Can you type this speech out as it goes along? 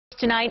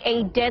Tonight,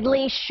 a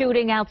deadly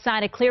shooting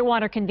outside a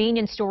Clearwater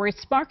convenience store is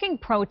sparking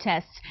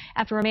protests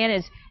after a man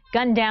is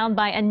gunned down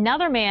by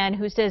another man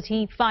who says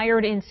he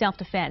fired in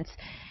self-defense.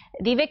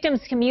 The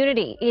victim's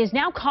community is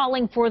now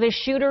calling for the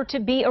shooter to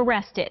be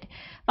arrested.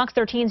 Fox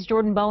 13's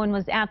Jordan Bowen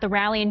was at the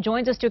rally and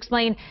joins us to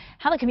explain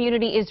how the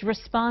community is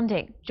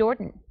responding.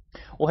 Jordan.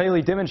 Well,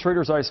 Haley,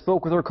 demonstrators I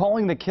spoke with are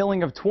calling the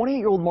killing of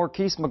 28-year-old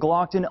Markeis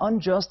McGlockton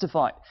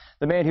unjustified.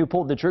 The man who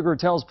pulled the trigger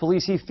tells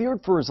police he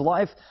feared for his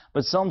life,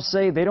 but some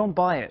say they don't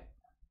buy it.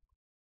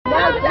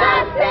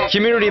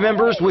 Community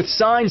members with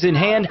signs in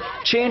hand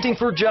chanting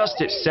for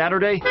justice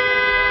Saturday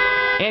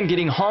and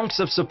getting honks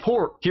of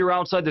support here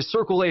outside the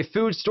Circle A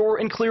food store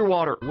in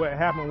Clearwater. What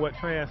happened, what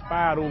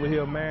transpired over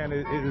here, man,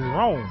 is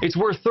wrong. It's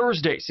where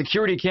Thursday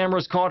security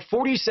cameras caught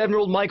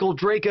 47-year-old Michael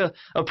Drejka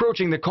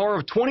approaching the car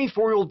of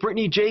 24-year-old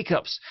Brittany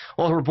Jacobs,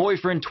 while her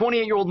boyfriend,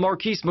 28-year-old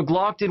Markeis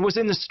McGlockton, was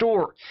in the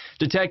store.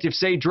 Detectives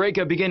say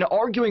Drejka began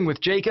arguing with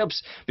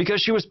Jacobs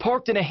because she was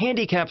parked in a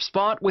handicap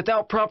spot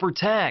without proper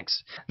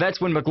tags. That's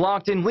when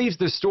McGlockton leaves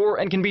the store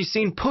and can be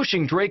seen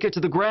pushing Drejka to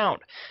the ground.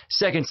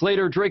 Seconds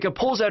later, Drejka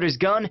pulls out his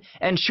gun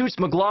and shoots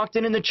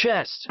McGlockton in the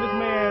chest. This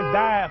man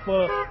died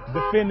for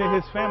defending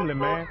his family,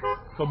 man,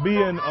 for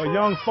being a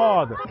young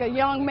father. A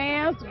young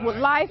man's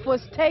life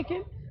was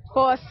taken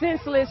for a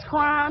senseless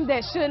crime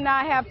that should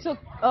not have took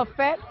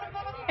effect.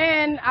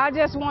 And I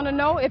just want to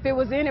know if it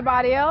was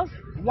anybody else,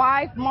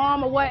 wife,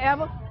 mom, or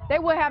whatever, they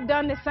would have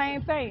done the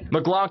same thing.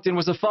 McGlockton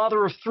was a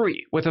father of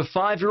three, with a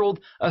 5-year-old,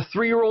 a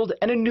 3-year-old,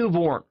 and a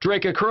newborn.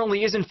 Drejka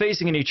currently isn't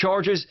facing any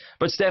charges,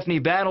 but Stephanie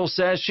Battle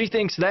says she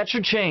thinks that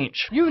should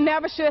change. You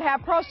never should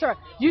have approached her.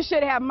 You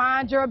should have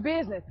mind your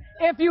business.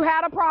 If you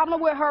had a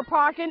problem with her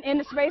parking in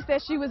the space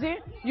that she was in,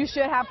 you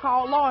should have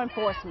called law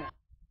enforcement.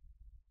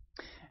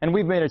 And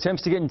we've made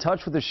attempts to get in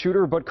touch with the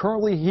shooter, but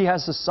currently he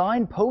has a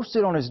sign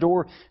posted on his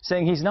door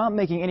saying he's not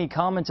making any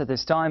comments at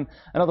this time.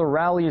 Another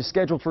rally is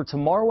scheduled for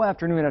tomorrow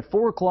afternoon at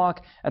 4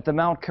 o'clock at the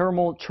Mount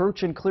Carmel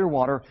Church in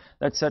Clearwater.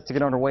 That's set to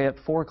get underway at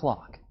 4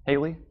 o'clock.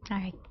 Haley? All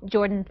right,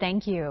 Jordan,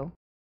 thank you.